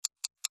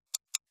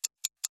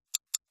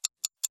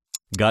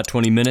Got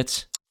 20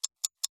 minutes?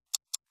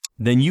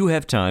 Then you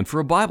have time for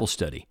a Bible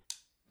study.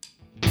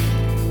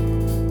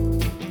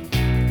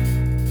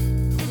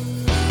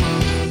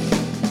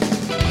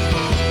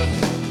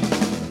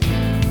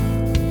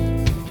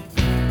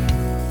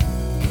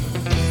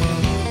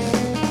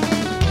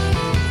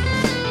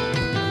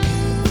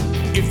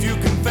 If you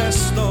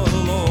confess the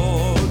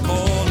Lord,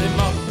 call him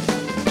up.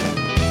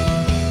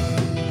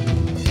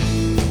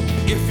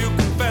 If you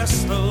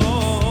confess the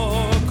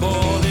Lord,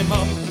 call him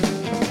up.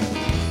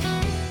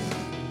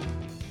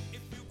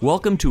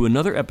 Welcome to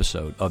another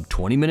episode of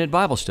 20-Minute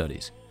Bible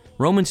Studies.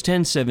 Romans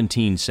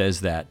 10:17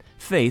 says that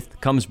faith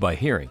comes by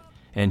hearing,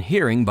 and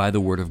hearing by the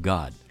Word of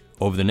God.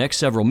 Over the next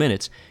several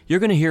minutes, you're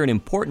going to hear an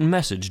important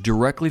message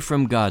directly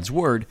from God's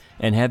Word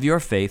and have your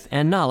faith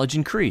and knowledge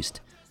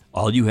increased.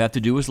 All you have to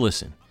do is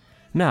listen.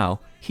 Now,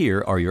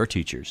 here are your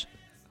teachers.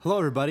 Hello,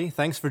 everybody.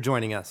 Thanks for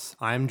joining us.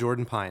 I'm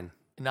Jordan Pine.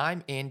 And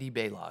I'm Andy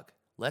Baylog.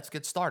 Let's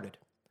get started.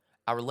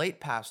 Our late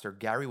pastor,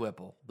 Gary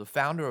Whipple, the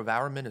founder of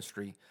our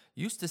ministry,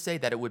 used to say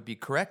that it would be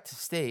correct to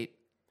state,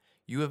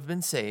 you have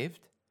been saved,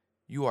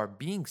 you are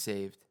being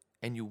saved,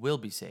 and you will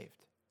be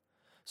saved.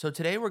 So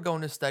today we're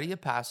going to study a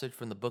passage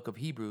from the book of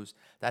Hebrews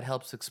that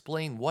helps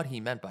explain what he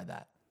meant by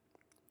that.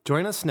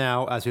 Join us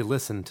now as we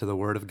listen to the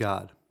Word of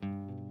God.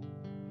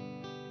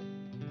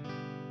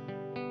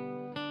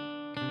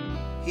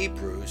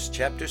 Hebrews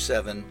chapter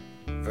 7,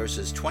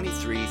 verses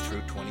 23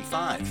 through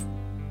 25.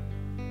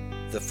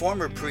 The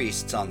former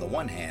priests, on the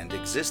one hand,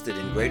 existed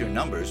in greater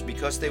numbers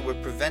because they were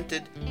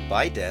prevented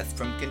by death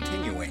from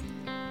continuing.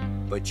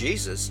 But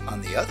Jesus,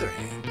 on the other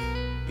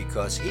hand,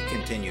 because he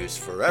continues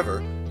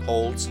forever,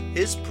 holds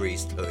his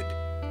priesthood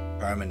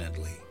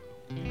permanently.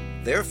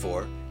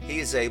 Therefore, he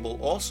is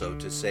able also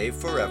to save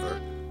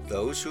forever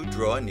those who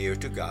draw near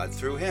to God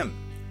through him,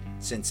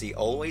 since he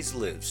always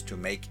lives to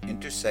make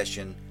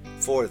intercession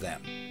for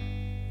them.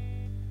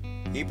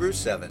 Hebrews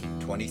 7,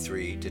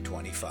 23 to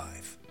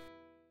 25.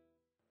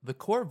 The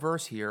core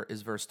verse here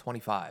is verse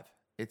 25.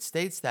 It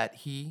states that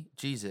he,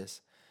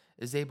 Jesus,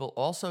 is able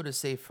also to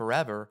save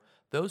forever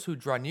those who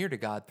draw near to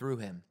God through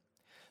him.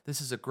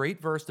 This is a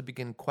great verse to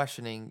begin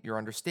questioning your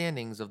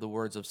understandings of the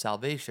words of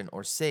salvation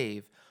or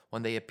save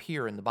when they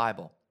appear in the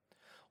Bible.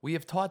 We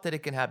have taught that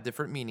it can have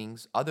different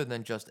meanings other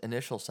than just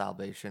initial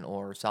salvation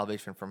or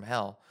salvation from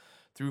hell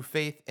through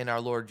faith in our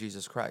Lord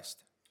Jesus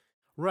Christ.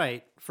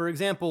 Right. For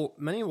example,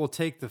 many will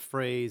take the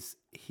phrase,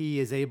 he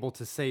is able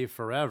to save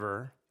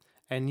forever,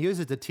 and use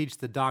it to teach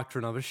the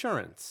doctrine of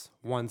assurance,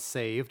 once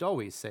saved,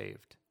 always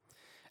saved.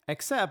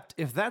 Except,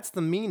 if that's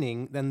the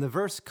meaning, then the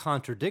verse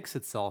contradicts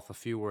itself a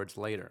few words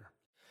later.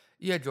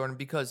 Yeah, Jordan,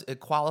 because it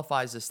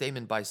qualifies the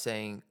statement by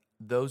saying,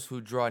 those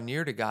who draw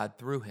near to God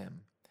through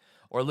him,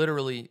 or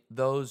literally,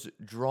 those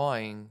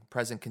drawing,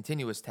 present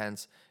continuous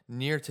tense,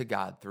 near to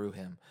God through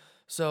him.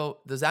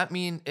 So, does that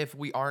mean if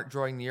we aren't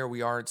drawing near,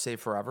 we aren't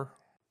saved forever?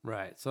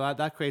 Right, so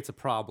that creates a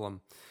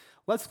problem.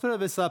 Let's clear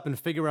this up and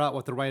figure out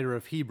what the writer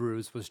of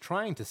Hebrews was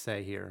trying to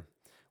say here.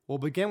 We'll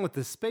begin with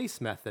the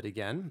SPACE method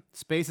again.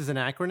 SPACE is an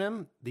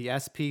acronym. The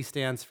SP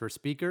stands for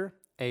speaker,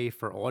 A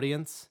for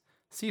audience,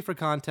 C for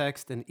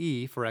context, and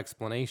E for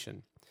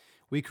explanation.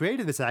 We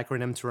created this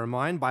acronym to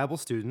remind Bible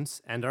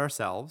students and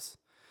ourselves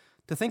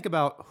to think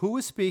about who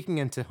was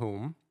speaking and to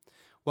whom,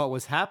 what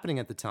was happening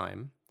at the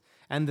time,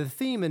 and the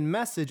theme and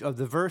message of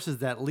the verses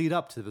that lead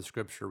up to the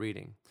scripture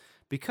reading,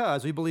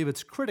 because we believe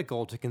it's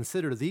critical to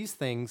consider these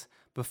things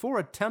before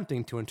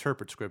attempting to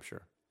interpret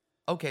Scripture.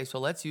 Okay, so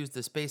let's use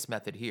the SPACE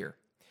method here.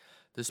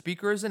 The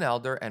speaker is an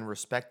elder and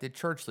respected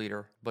church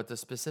leader, but the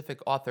specific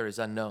author is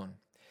unknown.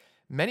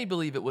 Many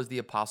believe it was the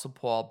Apostle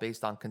Paul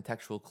based on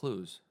contextual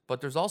clues,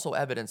 but there's also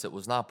evidence it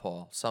was not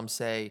Paul. Some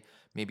say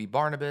maybe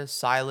Barnabas,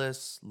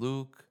 Silas,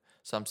 Luke,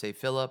 some say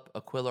Philip,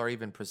 Aquila, or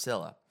even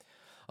Priscilla.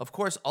 Of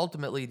course,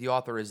 ultimately, the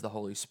author is the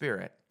Holy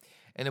Spirit.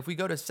 And if we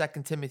go to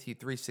 2 Timothy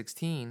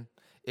 3:16,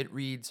 it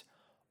reads,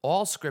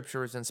 all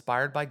Scripture is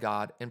inspired by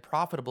God and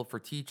profitable for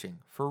teaching,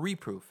 for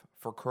reproof,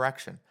 for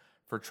correction,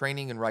 for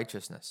training in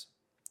righteousness.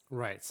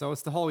 Right, so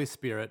it's the Holy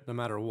Spirit, no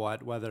matter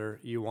what, whether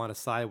you want to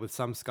side with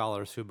some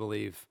scholars who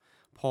believe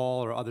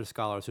Paul or other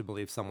scholars who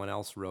believe someone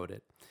else wrote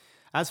it.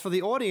 As for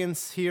the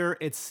audience here,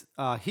 it's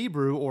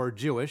Hebrew or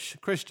Jewish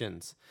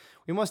Christians.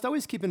 We must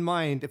always keep in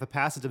mind if a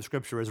passage of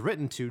Scripture is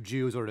written to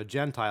Jews or to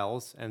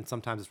Gentiles, and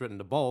sometimes it's written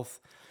to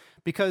both,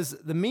 because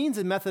the means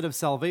and method of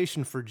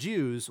salvation for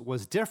Jews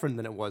was different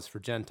than it was for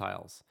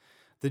Gentiles.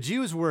 The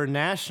Jews were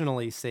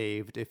nationally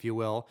saved, if you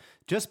will,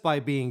 just by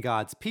being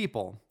God's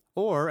people.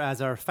 Or,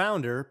 as our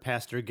founder,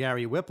 Pastor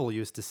Gary Whipple,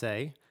 used to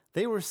say,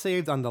 they were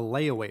saved on the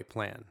layaway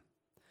plan.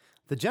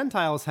 The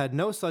Gentiles had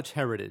no such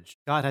heritage.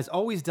 God has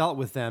always dealt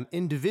with them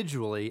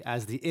individually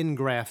as the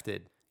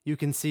ingrafted. You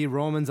can see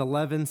Romans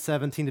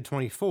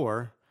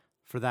 11:17-24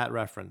 for that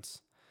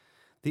reference.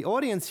 The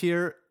audience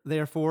here,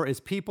 therefore, is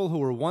people who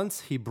were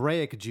once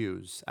Hebraic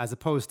Jews, as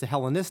opposed to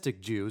Hellenistic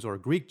Jews or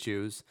Greek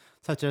Jews,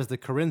 such as the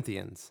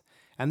Corinthians.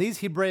 And these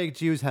Hebraic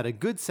Jews had a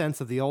good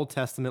sense of the Old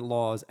Testament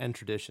laws and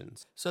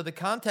traditions. So the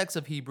context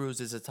of Hebrews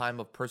is a time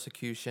of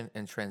persecution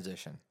and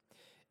transition.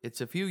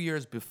 It's a few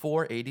years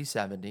before AD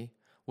 70,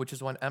 which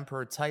is when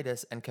Emperor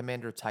Titus and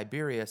Commander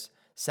Tiberius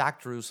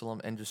sacked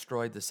Jerusalem and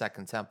destroyed the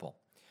Second Temple.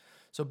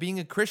 So being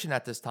a Christian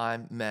at this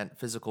time meant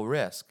physical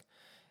risk.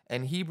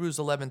 And Hebrews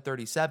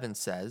 11:37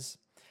 says,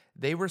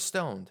 "They were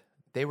stoned,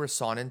 they were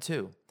sawn in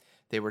two,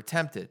 they were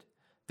tempted,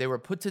 they were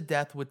put to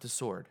death with the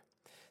sword.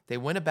 They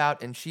went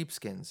about in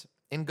sheepskins,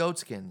 in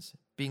goatskins,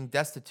 being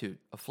destitute,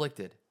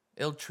 afflicted,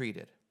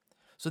 ill-treated."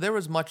 So there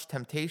was much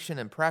temptation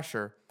and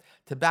pressure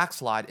to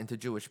backslide into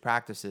Jewish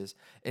practices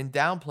and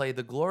downplay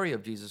the glory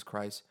of Jesus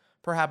Christ,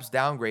 perhaps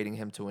downgrading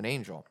him to an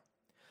angel.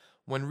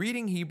 When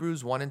reading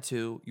Hebrews 1 and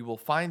 2, you will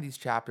find these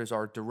chapters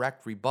are a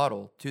direct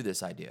rebuttal to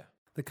this idea.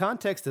 The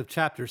context of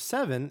chapter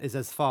 7 is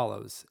as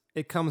follows.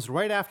 It comes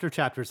right after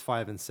chapters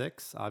 5 and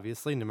 6,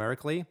 obviously,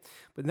 numerically,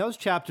 but those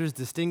chapters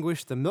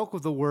distinguish the milk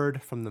of the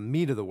word from the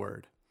meat of the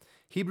word.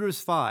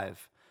 Hebrews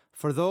 5,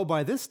 "For though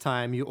by this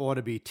time you ought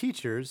to be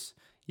teachers,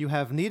 you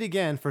have need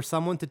again for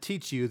someone to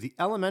teach you the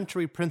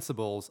elementary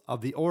principles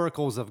of the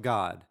oracles of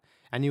God,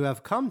 and you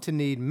have come to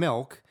need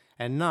milk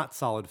and not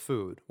solid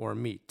food, or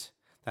meat."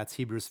 That's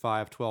Hebrews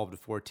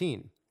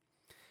 5:12-14.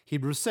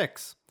 Hebrews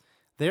 6,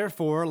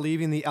 "Therefore,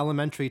 leaving the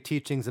elementary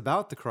teachings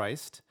about the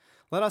Christ,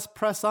 let us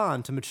press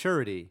on to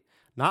maturity,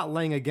 not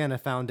laying again a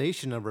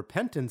foundation of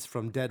repentance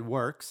from dead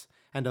works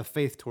and of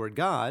faith toward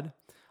God,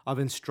 of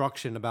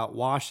instruction about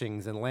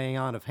washings and laying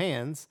on of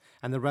hands,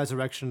 and the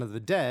resurrection of the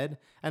dead,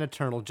 and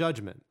eternal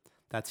judgment."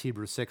 That's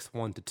Hebrews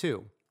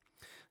 6:1-2.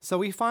 So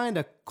we find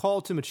a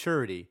call to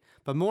maturity,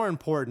 but more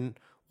important,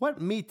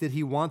 what meat did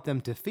he want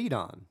them to feed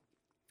on?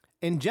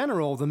 In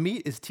general, the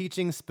meat is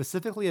teaching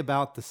specifically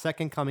about the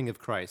second coming of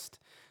Christ,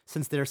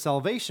 since their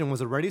salvation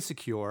was already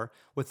secure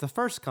with the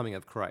first coming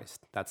of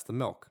Christ. That's the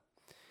milk.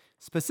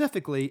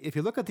 Specifically, if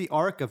you look at the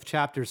arc of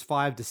chapters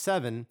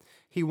 5-7,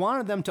 he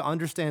wanted them to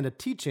understand a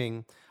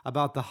teaching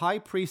about the high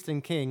priest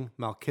and king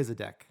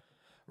Melchizedek.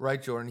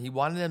 Right, Jordan. He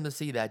wanted them to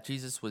see that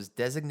Jesus was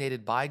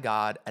designated by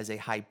God as a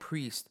high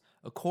priest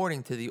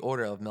according to the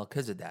order of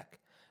Melchizedek.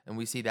 And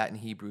we see that in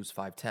Hebrews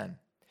 5:10.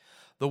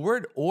 The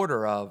word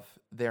order of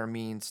there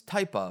means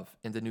type of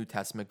in the New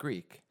Testament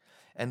Greek.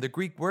 And the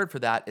Greek word for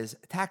that is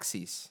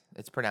taxis.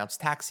 It's pronounced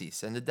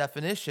taxis. And the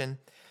definition,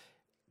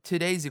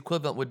 today's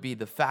equivalent would be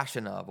the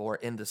fashion of or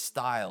in the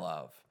style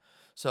of.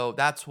 So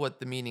that's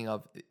what the meaning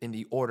of in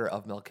the order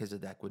of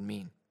Melchizedek would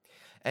mean.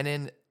 And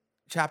in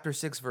chapter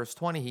 6, verse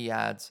 20, he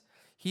adds,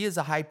 "He is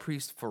a high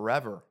priest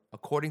forever,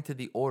 according to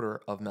the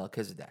order of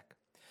Melchizedek."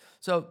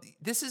 So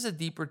this is a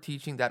deeper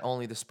teaching that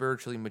only the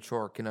spiritually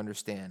mature can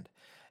understand.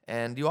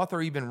 And the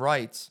author even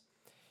writes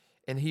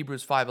in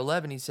Hebrews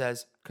 5:11, he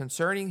says,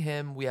 "Concerning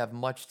him we have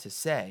much to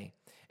say,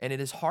 and it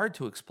is hard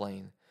to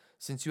explain,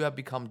 since you have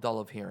become dull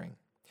of hearing."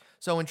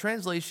 So in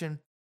translation,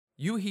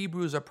 you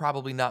Hebrews are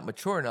probably not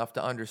mature enough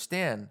to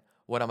understand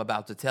what I'm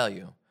about to tell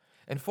you.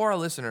 And for our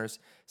listeners,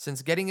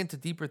 since getting into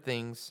deeper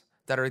things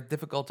that are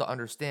difficult to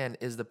understand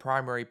is the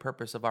primary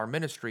purpose of our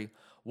ministry,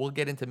 we'll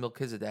get into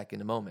Melchizedek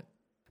in a moment.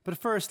 But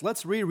first,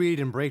 let's reread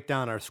and break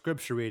down our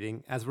scripture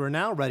reading as we're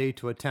now ready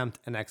to attempt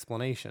an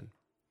explanation.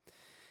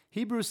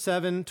 Hebrews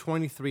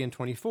 7:23 and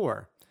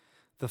 24.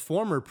 "The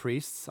former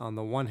priests, on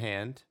the one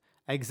hand,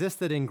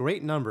 existed in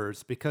great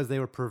numbers because they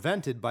were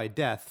prevented by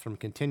death from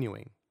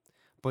continuing.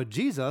 But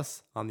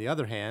Jesus, on the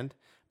other hand,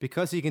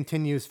 because he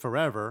continues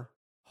forever,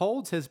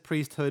 holds his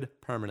priesthood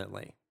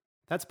permanently."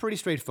 That's pretty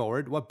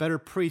straightforward. What better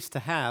priest to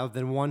have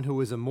than one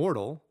who is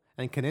immortal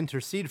and can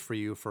intercede for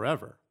you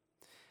forever?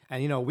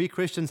 And we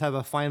Christians have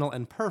a final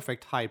and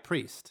perfect high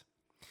priest.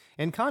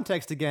 In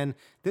context, again,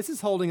 this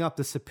is holding up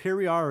the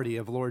superiority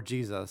of Lord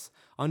Jesus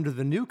under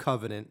the new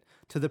covenant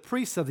to the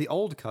priests of the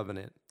old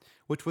covenant,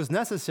 which was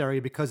necessary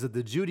because of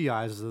the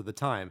Judaizers of the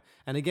time.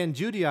 And again,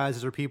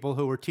 Judaizers are people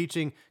who were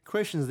teaching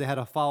Christians they had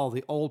to follow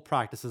the old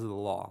practices of the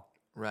law.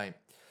 Right.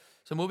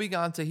 So moving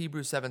on to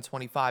Hebrews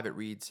 7:25, it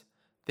reads,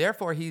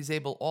 "Therefore he is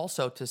able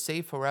also to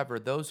save forever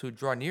those who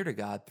draw near to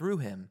God through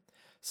him,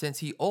 since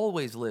he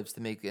always lives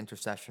to make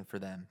intercession for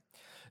them."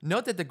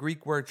 Note that the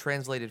Greek word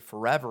translated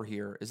forever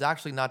here is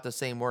actually not the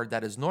same word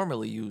that is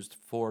normally used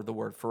for the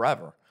word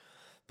forever.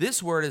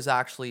 This word is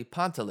actually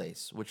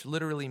panteles, which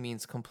literally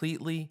means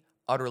completely,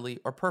 utterly,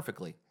 or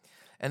perfectly.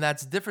 And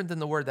that's different than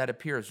the word that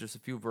appears just a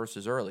few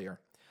verses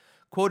earlier.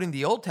 Quoting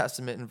the Old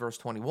Testament in verse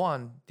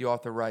 21, the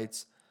author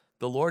writes,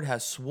 "The Lord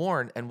has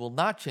sworn and will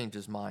not change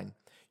his mind.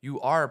 You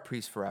are a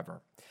priest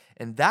forever."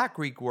 And that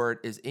Greek word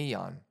is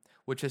aeon,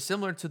 which is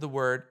similar to the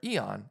word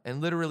eon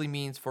and literally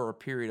means for a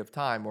period of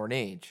time or an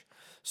age.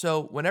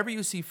 So whenever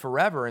you see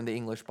forever in the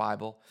English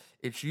Bible,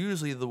 it's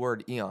usually the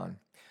word eon.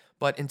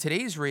 But in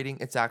today's reading,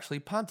 it's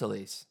actually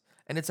panteles.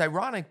 And it's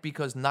ironic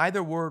because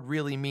neither word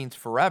really means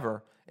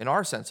forever in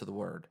our sense of the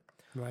word.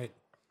 Right.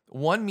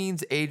 One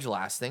means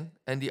age-lasting,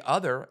 and the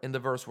other, in the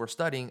verse we're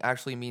studying,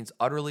 actually means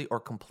utterly or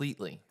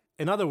completely.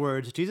 In other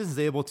words, Jesus is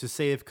able to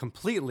save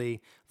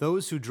completely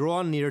those who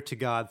draw near to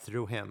God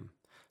through him.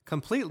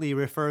 Completely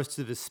refers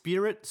to the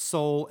spirit,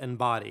 soul, and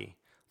body,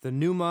 the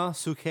pneuma,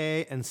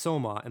 psyche, and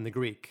soma in the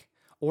Greek,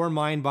 or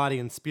mind, body,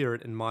 and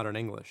spirit in modern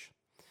English.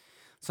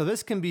 So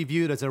this can be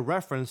viewed as a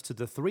reference to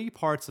the three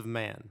parts of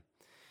man.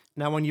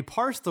 Now, when you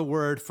parse the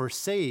word for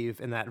save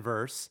in that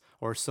verse,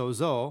 or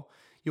sozo,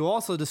 you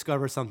also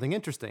discover something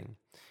interesting.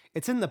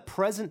 It's in the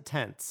present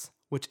tense,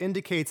 which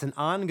indicates an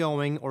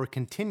ongoing or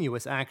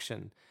continuous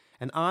action,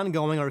 an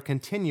ongoing or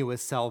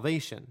continuous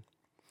salvation,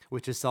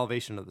 which is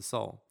salvation of the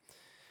soul.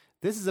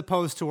 This is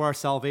opposed to our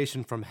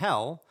salvation from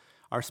hell,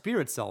 our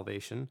spirit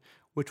salvation,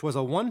 which was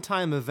a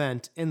one-time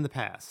event in the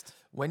past.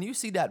 When you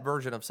see that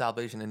version of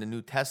salvation in the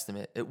New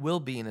Testament, it will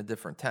be in a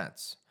different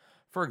tense.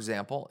 For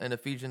example, in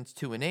Ephesians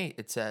 2:8,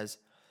 it says,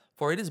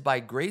 "For it is by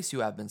grace you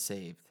have been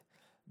saved."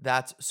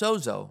 That's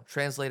sozo,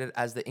 translated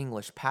as the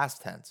English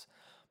past tense.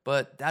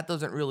 But that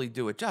doesn't really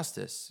do it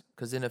justice,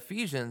 because in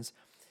Ephesians,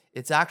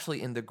 it's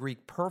actually in the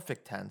Greek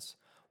perfect tense,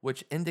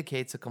 which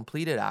indicates a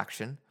completed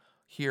action,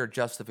 here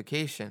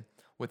justification,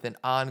 with an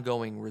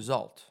ongoing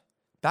result.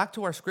 Back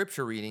to our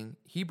scripture reading,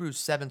 Hebrews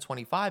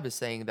 7:25 is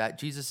saying that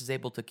Jesus is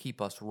able to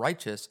keep us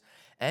righteous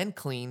and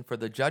clean for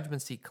the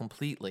judgment seat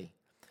completely.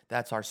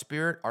 That's our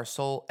spirit, our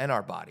soul, and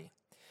our body.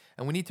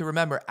 And we need to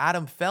remember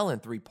Adam fell in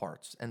 3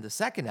 parts, and the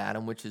second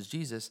Adam, which is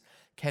Jesus,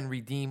 can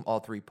redeem all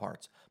 3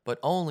 parts, but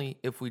only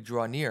if we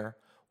draw near,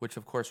 which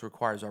of course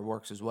requires our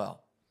works as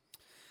well.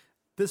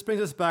 This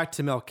brings us back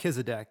to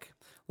Melchizedek.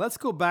 Let's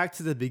go back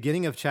to the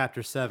beginning of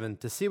chapter 7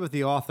 to see what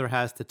the author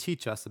has to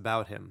teach us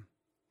about him.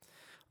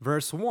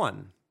 Verse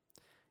 1,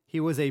 he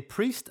was a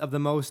priest of the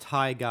Most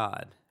High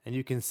God, and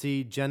you can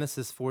see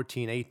Genesis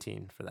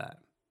 14:18 for that.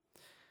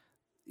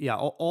 Yeah,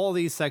 all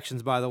these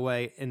sections, by the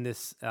way, in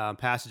this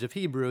passage of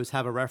Hebrews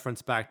have a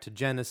reference back to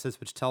Genesis,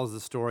 which tells the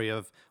story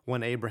of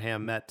when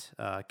Abraham met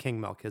King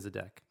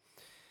Melchizedek.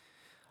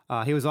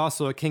 He was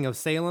also a king of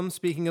Salem,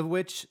 speaking of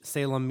which,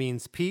 Salem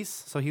means peace,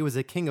 so he was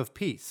a king of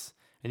peace,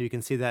 and you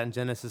can see that in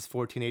Genesis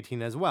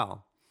 14:18 as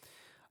well.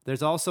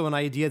 There's also an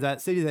idea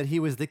that city that he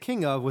was the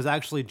king of was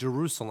actually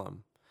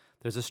Jerusalem.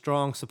 There's a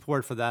strong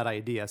support for that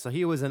idea. So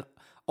he was an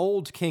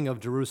old king of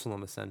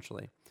Jerusalem,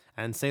 essentially,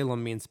 and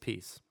Salem means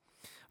peace.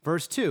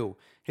 Verse 2,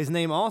 his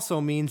name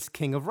also means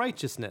king of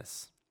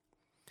righteousness.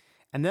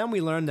 And then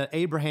we learn that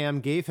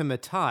Abraham gave him a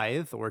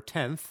tithe, or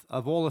tenth,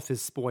 of all of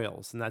his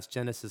spoils, and that's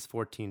Genesis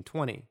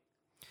 14:20.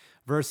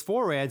 Verse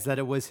 4 adds that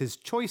it was his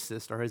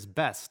choicest, or his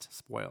best,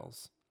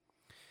 spoils.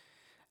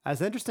 As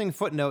an interesting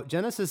footnote,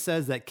 Genesis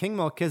says that King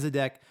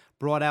Melchizedek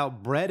brought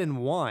out bread and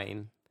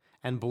wine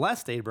and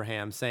blessed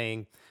Abraham,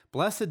 saying,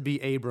 "Blessed be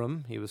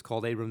Abram," he was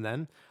called Abram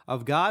then,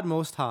 "of God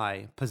Most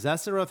High,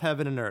 possessor of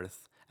heaven and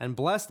earth, and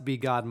blessed be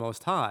God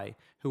Most High,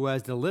 who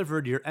has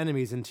delivered your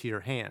enemies into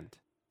your hand."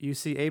 You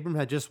see, Abram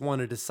had just won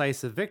a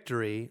decisive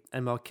victory,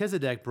 and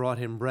Melchizedek brought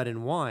him bread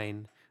and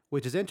wine,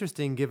 which is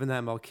interesting given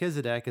that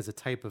Melchizedek is a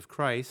type of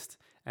Christ,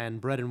 and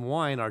bread and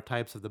wine are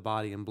types of the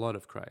body and blood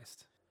of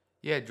Christ.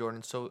 Yeah,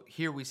 Jordan. So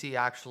here we see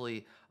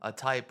actually a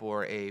type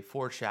or a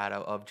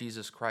foreshadow of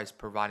Jesus Christ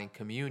providing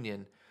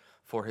communion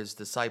for his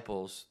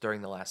disciples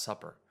during the Last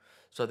Supper.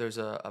 So there's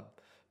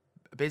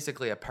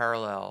basically a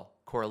parallel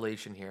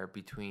correlation here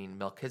between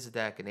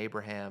Melchizedek and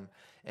Abraham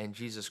and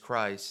Jesus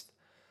Christ,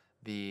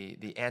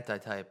 the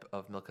antitype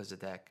of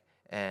Melchizedek,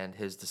 and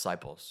his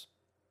disciples.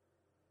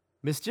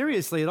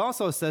 Mysteriously, it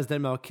also says that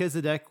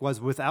Melchizedek was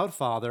without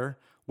father,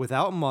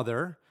 without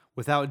mother,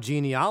 without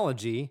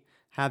genealogy,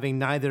 having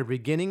neither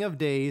beginning of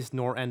days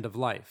nor end of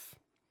life.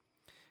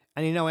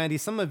 And you know, Andy,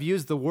 some have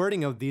used the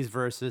wording of these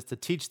verses to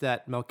teach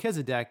that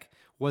Melchizedek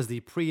was the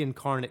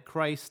pre-incarnate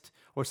Christ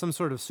or some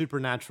sort of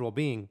supernatural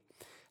being.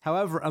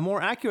 However, a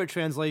more accurate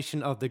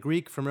translation of the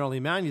Greek from early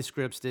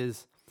manuscripts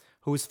is,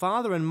 whose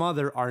father and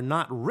mother are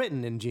not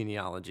written in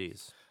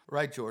genealogies.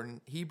 Right,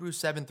 Jordan. Hebrews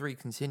 7:3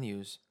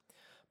 continues,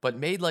 "But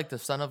made like the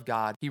Son of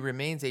God, he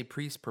remains a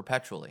priest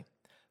perpetually."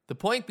 The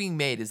point being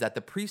made is that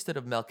the priesthood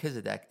of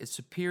Melchizedek is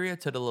superior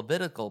to the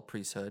Levitical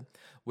priesthood,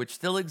 which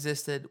still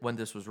existed when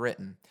this was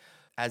written,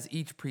 as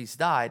each priest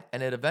died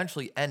and it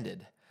eventually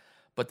ended.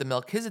 But the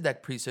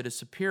Melchizedek priesthood is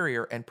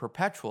superior and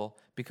perpetual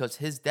because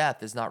his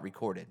death is not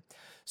recorded.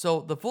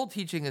 So the full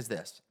teaching is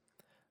this.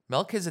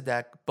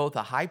 Melchizedek, both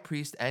a high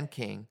priest and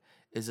king,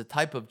 is a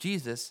type of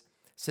Jesus,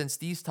 since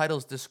these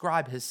titles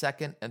describe his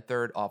second and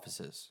third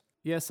offices.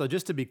 Yeah, so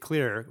just to be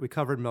clear, we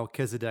covered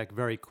Melchizedek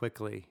very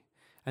quickly.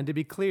 And to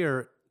be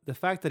clear, the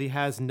fact that he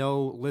has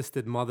no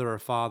listed mother or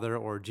father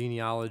or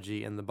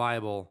genealogy in the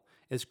Bible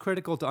is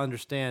critical to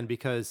understand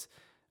because,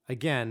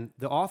 again,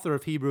 the author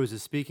of Hebrews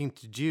is speaking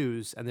to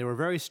Jews, and there were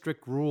very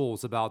strict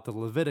rules about the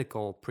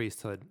Levitical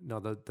priesthood,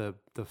 the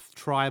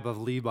tribe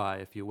of Levi,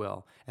 if you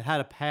will. It had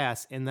to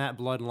pass in that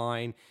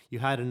bloodline. You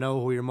had to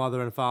know who your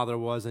mother and father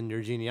was in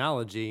your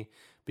genealogy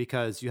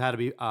because you had to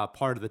be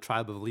part of the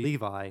tribe of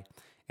Levi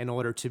in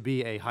order to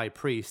be a high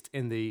priest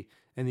in the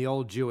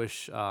old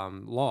Jewish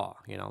law,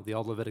 the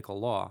old Levitical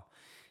law.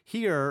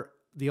 Here,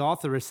 the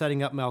author is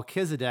setting up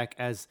Melchizedek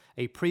as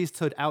a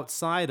priesthood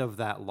outside of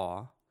that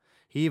law.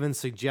 He even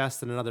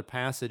suggests in another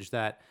passage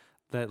that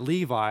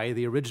Levi,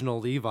 the original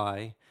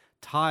Levi,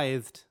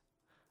 tithed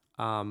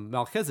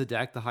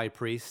Melchizedek, the high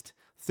priest,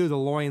 through the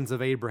loins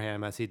of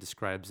Abraham, as he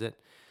describes it,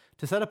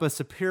 to set up a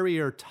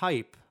superior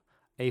type,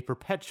 a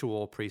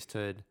perpetual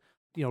priesthood.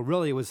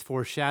 Really it was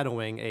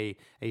foreshadowing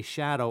a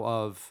shadow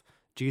of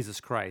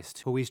Jesus Christ,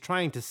 who he's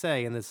trying to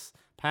say in this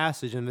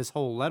passage and this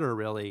whole letter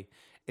really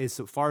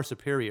is far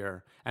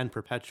superior and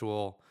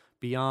perpetual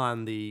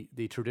beyond the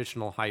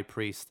traditional high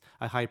priest,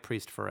 a high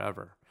priest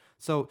forever.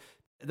 So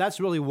that's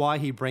really why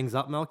he brings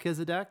up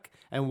Melchizedek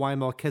and why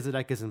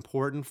Melchizedek is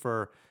important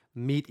for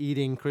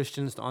meat-eating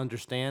Christians to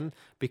understand,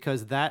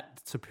 because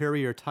that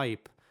superior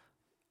type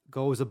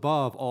goes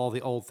above all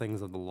the old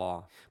things of the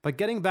law. But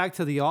getting back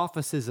to the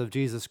offices of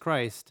Jesus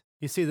Christ,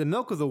 you see, the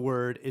milk of the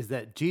word is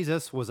that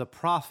Jesus was a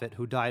prophet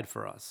who died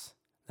for us.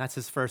 That's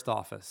his first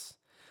office.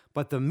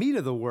 But the meat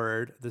of the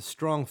word, the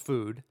strong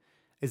food,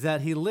 is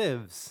that he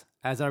lives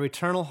as our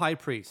eternal high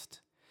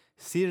priest,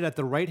 seated at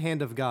the right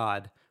hand of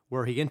God,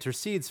 where he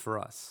intercedes for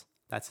us.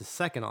 That's his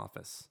second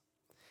office.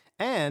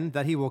 And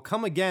that he will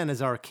come again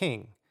as our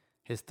king,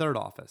 his third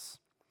office.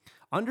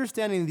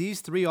 Understanding these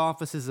three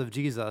offices of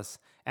Jesus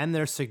and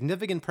their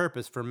significant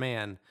purpose for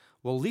man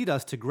will lead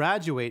us to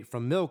graduate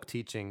from milk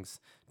teachings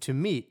to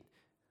meat,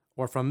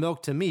 or from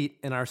milk to meat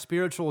in our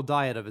spiritual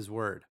diet of his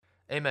word.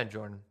 Amen,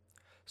 Jordan.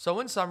 So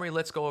in summary,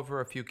 let's go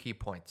over a few key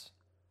points.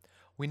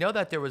 We know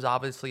that there was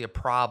obviously a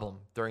problem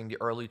during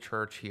the early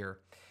church here,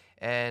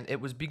 and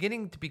it was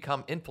beginning to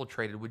become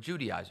infiltrated with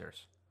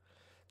Judaizers.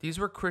 These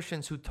were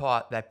Christians who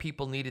taught that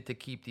people needed to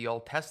keep the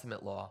Old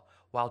Testament law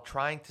while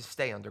trying to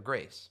stay under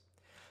grace.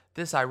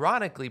 This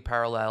ironically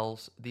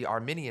parallels the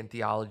Arminian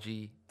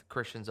theology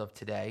Christians of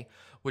today,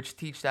 which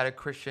teach that a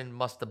Christian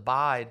must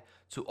abide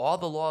to all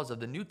the laws of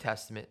the New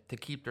Testament to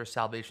keep their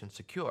salvation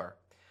secure.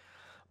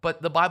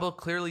 But the Bible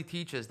clearly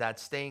teaches that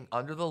staying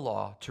under the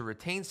law to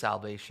retain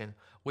salvation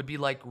would be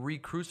like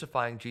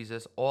re-crucifying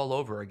Jesus all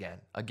over again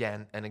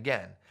and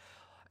again,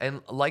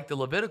 and like the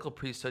Levitical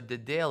priesthood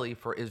did daily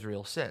for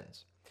Israel's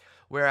sins.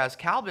 Whereas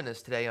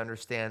Calvinists today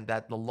understand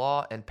that the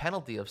law and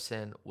penalty of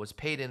sin was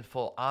paid in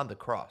full on the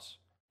cross.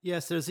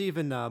 Yes, there's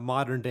even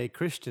modern-day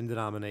Christian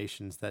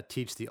denominations that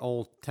teach the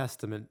Old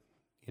Testament,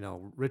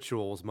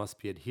 rituals must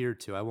be adhered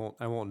to. I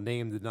won't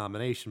name the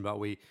denomination, but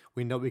we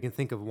know we can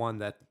think of one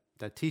that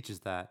teaches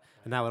that,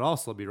 and that would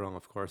also be wrong,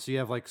 of course. So you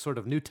have like sort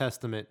of New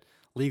Testament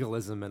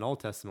legalism and Old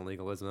Testament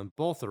legalism, and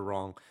both are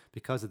wrong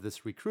because of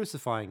this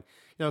re-crucifying.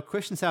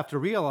 Christians have to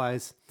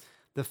realize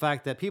the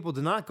fact that people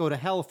do not go to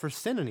hell for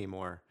sin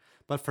anymore,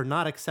 but for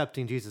not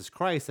accepting Jesus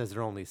Christ as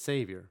their only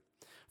Savior.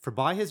 For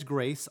by his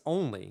grace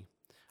only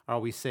are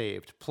we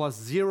saved,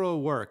 plus zero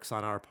works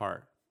on our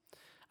part.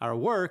 Our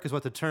work is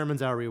what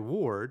determines our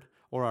reward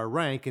or our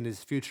rank in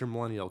his future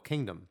millennial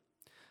kingdom.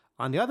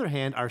 On the other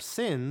hand, our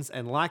sins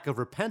and lack of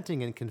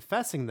repenting and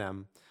confessing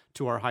them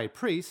to our high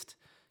priest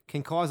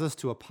can cause us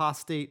to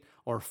apostate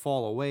or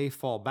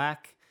fall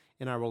back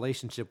in our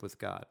relationship with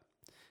God.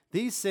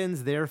 These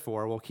sins,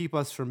 therefore, will keep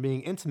us from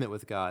being intimate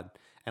with God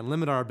and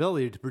limit our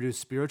ability to produce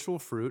spiritual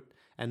fruit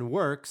and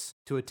works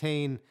to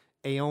attain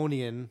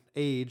aeonian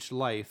age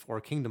life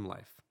or kingdom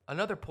life.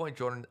 Another point,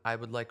 Jordan, I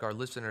would like our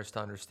listeners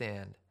to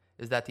understand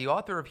is that the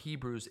author of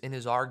Hebrews, in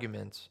his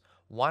arguments,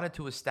 wanted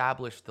to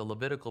establish the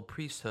Levitical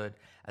priesthood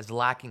as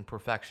lacking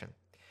perfection.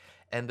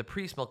 And the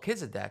priest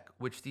Melchizedek,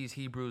 which these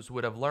Hebrews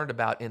would have learned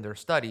about in their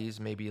studies,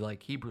 maybe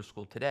like Hebrew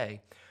school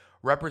today,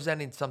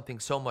 representing something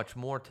so much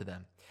more to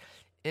them.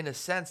 In a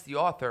sense, the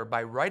author,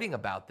 by writing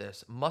about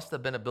this, must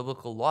have been a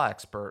biblical law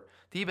expert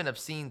to even have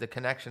seen the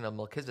connection of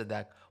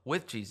Melchizedek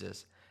with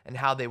Jesus and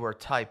how they were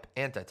type,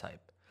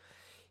 antitype.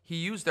 He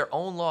used their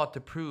own law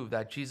to prove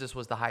that Jesus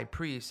was the high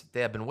priest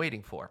they had been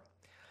waiting for.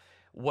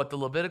 What the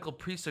Levitical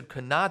priesthood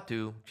could not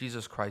do,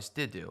 Jesus Christ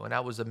did do, and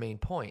that was the main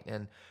point.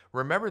 And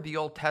remember, the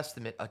Old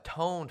Testament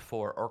atoned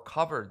for or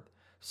covered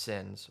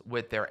sins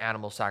with their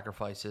animal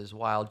sacrifices,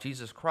 while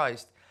Jesus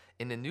Christ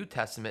in the New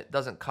Testament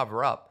doesn't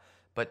cover up,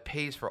 but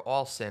pays for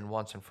all sin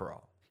once and for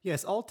all.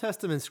 Yes, Old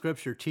Testament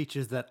scripture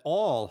teaches that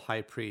all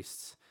high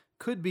priests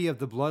could be of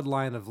the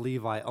bloodline of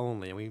Levi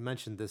only, and we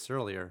mentioned this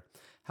earlier.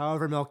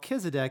 However,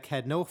 Melchizedek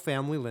had no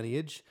family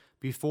lineage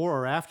before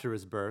or after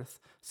his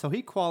birth, so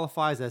he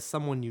qualifies as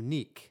someone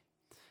unique.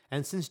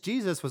 And since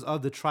Jesus was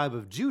of the tribe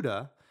of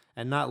Judah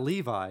and not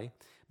Levi,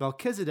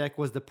 Melchizedek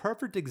was the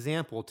perfect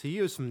example to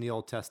use from the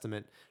Old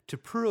Testament to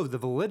prove the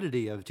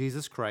validity of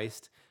Jesus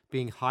Christ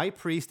being high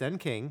priest and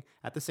king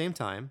at the same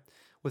time,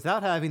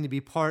 without having to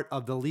be part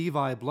of the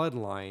Levi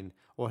bloodline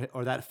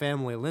or that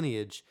family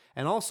lineage.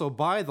 And also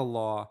by the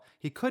law,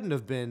 he couldn't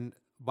have been,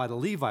 by the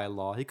Levi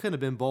law, he couldn't have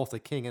been both a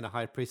king and a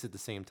high priest at the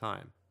same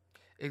time.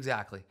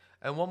 Exactly.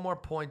 And one more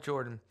point,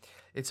 Jordan.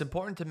 It's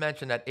important to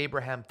mention that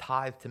Abraham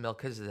tithed to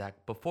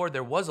Melchizedek before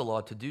there was a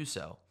law to do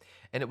so.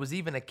 And it was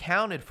even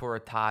accounted for a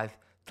tithe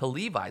to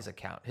Levi's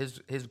account,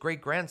 his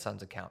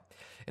great-grandson's account.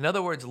 In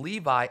other words,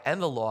 Levi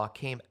and the law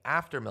came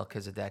after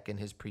Melchizedek in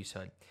his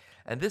priesthood.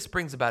 And this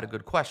brings about a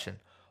good question.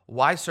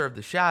 Why serve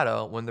the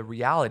shadow when the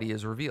reality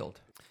is revealed?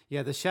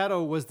 Yeah, the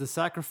shadow was the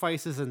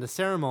sacrifices and the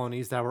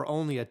ceremonies that were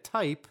only a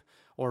type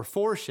or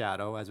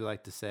foreshadow, as we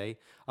like to say,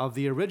 of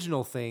the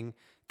original thing,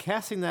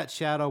 casting that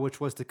shadow which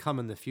was to come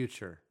in the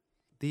future.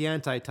 The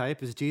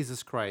antitype is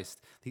Jesus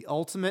Christ, the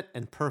ultimate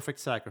and perfect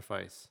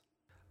sacrifice.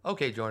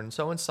 Okay, Jordan.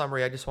 So in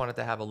summary, I just wanted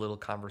to have a little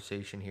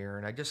conversation here,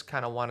 and I just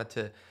kind of wanted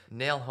to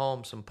nail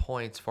home some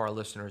points for our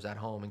listeners at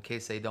home in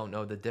case they don't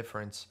know the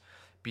difference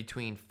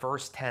between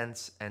first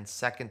tense and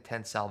second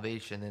tense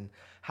salvation and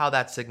how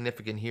that's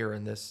significant here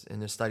in this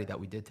study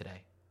that we did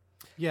today.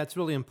 Yeah, it's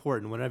really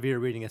important whenever you're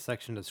reading a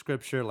section of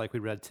scripture like we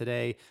read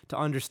today to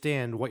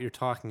understand what you're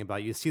talking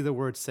about. You see the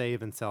word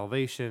save and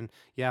salvation,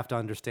 you have to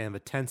understand the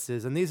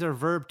tenses, and these are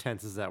verb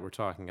tenses that we're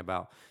talking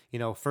about. You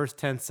know, first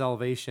tense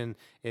salvation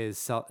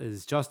is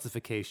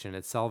justification.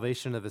 It's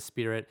salvation of the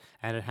Spirit,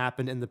 and it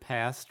happened in the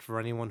past for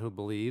anyone who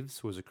believes,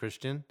 who is a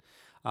Christian.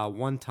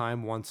 One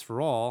time, once for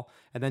all.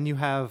 And then you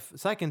have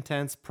second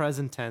tense,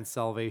 present tense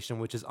salvation,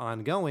 which is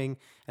ongoing,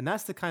 and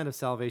that's the kind of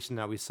salvation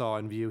that we saw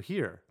in view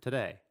here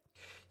today.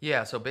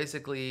 Yeah, so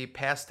basically,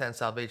 past tense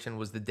salvation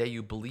was the day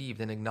you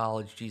believed and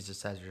acknowledged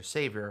Jesus as your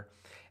Savior.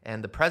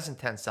 And the present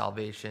tense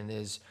salvation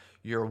is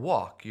your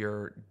walk,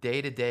 your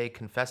day-to-day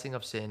confessing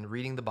of sin,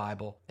 reading the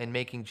Bible, and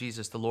making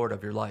Jesus the Lord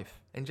of your life.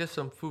 And just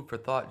some food for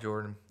thought,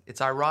 Jordan.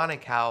 It's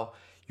ironic how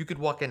you could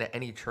walk into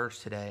any church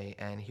today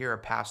and hear a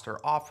pastor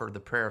offer the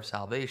prayer of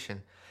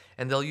salvation,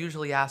 and they'll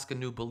usually ask a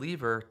new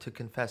believer to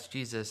confess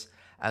Jesus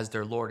as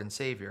their Lord and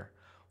Savior,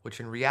 which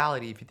in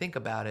reality, if you think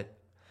about it,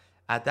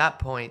 at that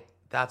point,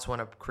 that's when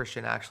a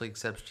Christian actually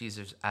accepts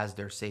Jesus as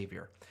their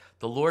Savior.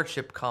 The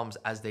Lordship comes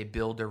as they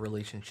build their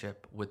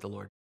relationship with the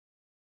Lord.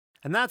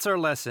 And that's our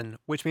lesson,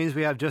 which means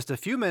we have just a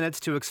few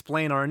minutes to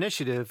explain our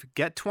initiative,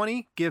 Get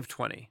 20, Give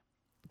 20.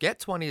 Get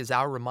 20 is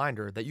our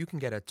reminder that you can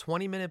get a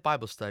 20-minute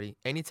Bible study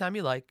anytime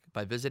you like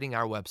by visiting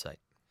our website.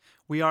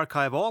 We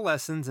archive all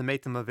lessons and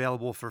make them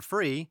available for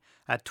free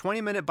at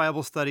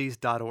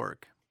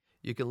 20minutebiblestudies.org.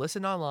 You can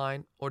listen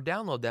online or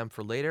download them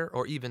for later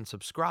or even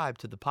subscribe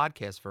to the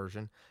podcast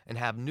version and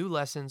have new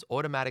lessons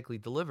automatically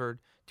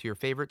delivered to your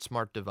favorite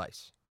smart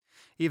device.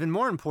 Even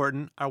more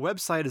important, our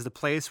website is the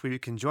place where you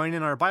can join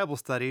in our Bible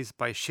studies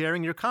by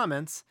sharing your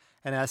comments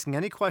and asking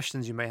any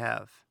questions you may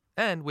have.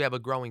 And we have a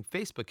growing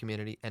Facebook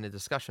community and a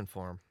discussion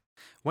forum.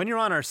 When you're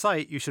on our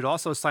site, you should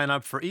also sign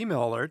up for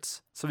email alerts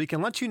so we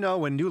can let you know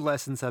when new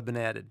lessons have been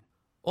added.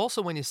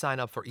 Also, when you sign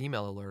up for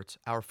email alerts,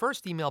 our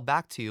first email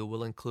back to you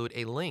will include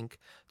a link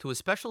to a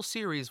special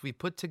series we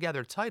put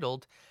together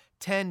titled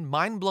 10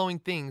 Mind-Blowing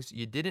Things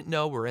You Didn't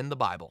Know Were in the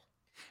Bible.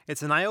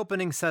 It's an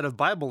eye-opening set of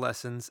Bible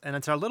lessons, and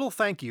it's our little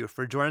thank you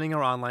for joining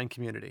our online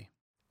community.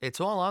 It's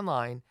all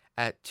online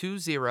at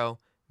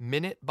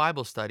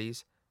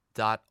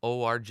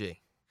 20minutebiblestudies.org.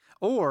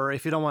 Or,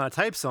 if you don't want to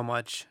type so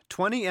much,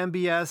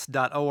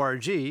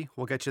 20mbs.org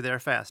will get you there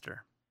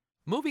faster.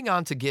 Moving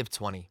on to Give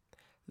 20.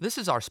 This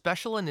is our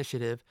special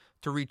initiative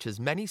to reach as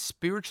many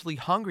spiritually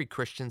hungry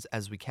Christians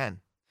as we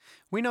can.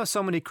 We know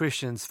so many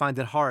Christians find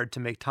it hard to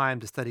make time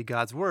to study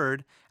God's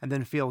Word and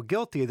then feel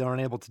guilty they're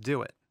unable to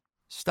do it.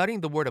 Studying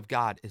the Word of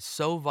God is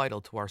so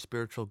vital to our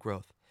spiritual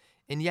growth,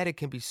 and yet it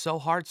can be so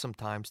hard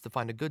sometimes to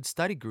find a good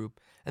study group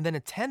and then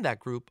attend that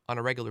group on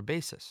a regular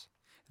basis.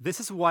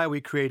 This is why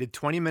we created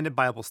 20-minute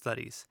Bible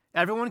studies.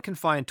 Everyone can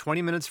find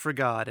 20 minutes for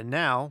God, and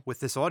now, with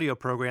this audio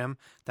program,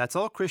 that's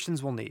all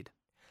Christians will need.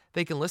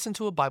 They can listen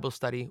to a Bible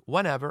study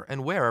whenever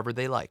and wherever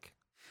they like.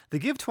 The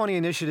Give 20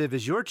 initiative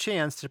is your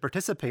chance to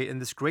participate in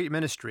this great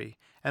ministry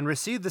and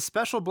receive the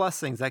special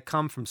blessings that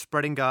come from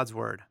spreading God's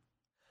Word.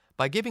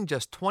 By giving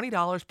just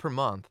 $20 per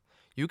month,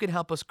 you can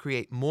help us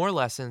create more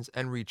lessons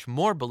and reach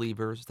more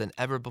believers than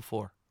ever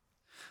before.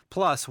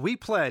 Plus, we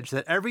pledge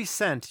that every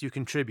cent you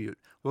contribute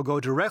will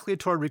go directly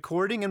toward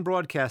recording and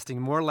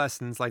broadcasting more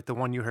lessons like the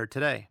one you heard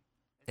today.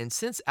 And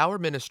since our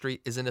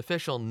ministry is an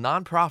official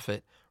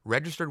nonprofit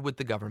registered with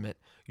the government,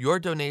 your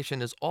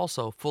donation is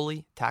also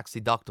fully tax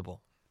deductible.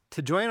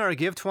 To join our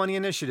Give 20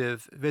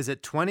 initiative,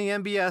 visit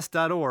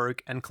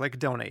 20mbs.org and click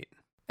Donate.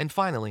 And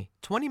finally,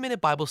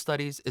 20-Minute Bible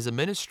Studies is a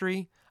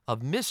ministry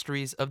of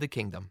Mysteries of the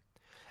Kingdom,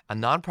 a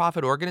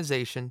nonprofit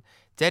organization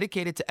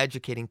dedicated to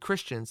educating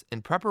Christians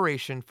in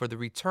preparation for the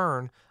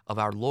return of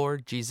our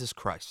Lord Jesus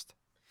Christ.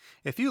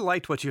 If you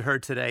liked what you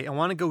heard today and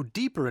want to go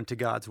deeper into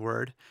God's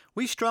Word,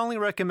 we strongly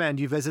recommend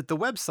you visit the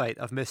website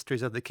of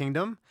Mysteries of the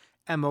Kingdom,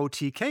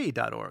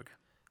 motk.org.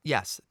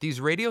 Yes,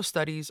 these radio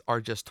studies are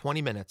just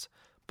 20 minutes,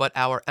 but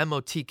our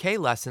MOTK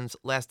lessons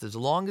last as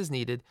long as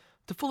needed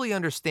to fully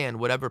understand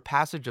whatever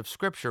passage of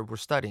Scripture we're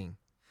studying.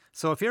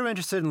 So if you're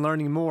interested in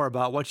learning more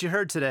about what you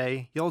heard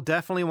today, you'll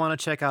definitely want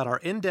to check out our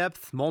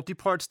in-depth,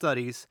 multi-part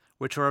studies,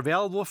 which are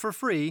available for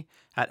free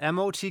at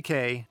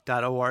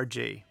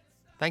motk.org.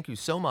 Thank you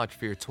so much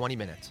for your 20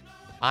 minutes.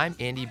 I'm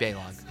Andy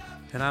Baylog.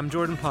 And I'm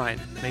Jordan Pine.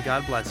 May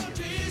God bless you.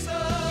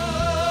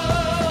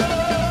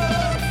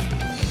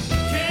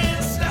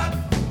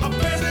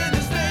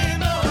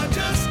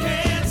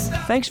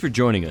 Thanks for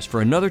joining us for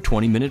another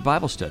 20-minute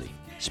Bible study.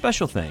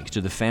 Special thanks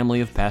to the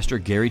family of Pastor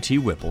Gary T.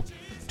 Whipple,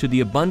 to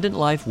the Abundant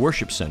Life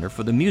Worship Center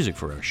for the music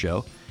for our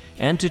show,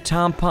 and to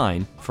Tom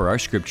Pine for our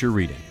scripture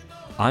reading.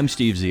 I'm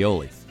Steve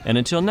Zioli, and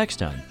until next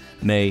time,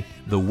 may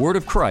the Word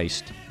of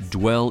Christ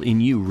dwell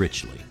in you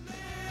richly.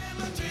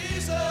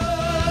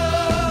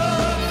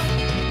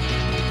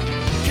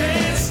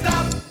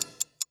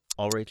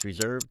 All rights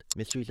reserved.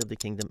 Mysteries of the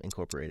Kingdom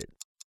Incorporated.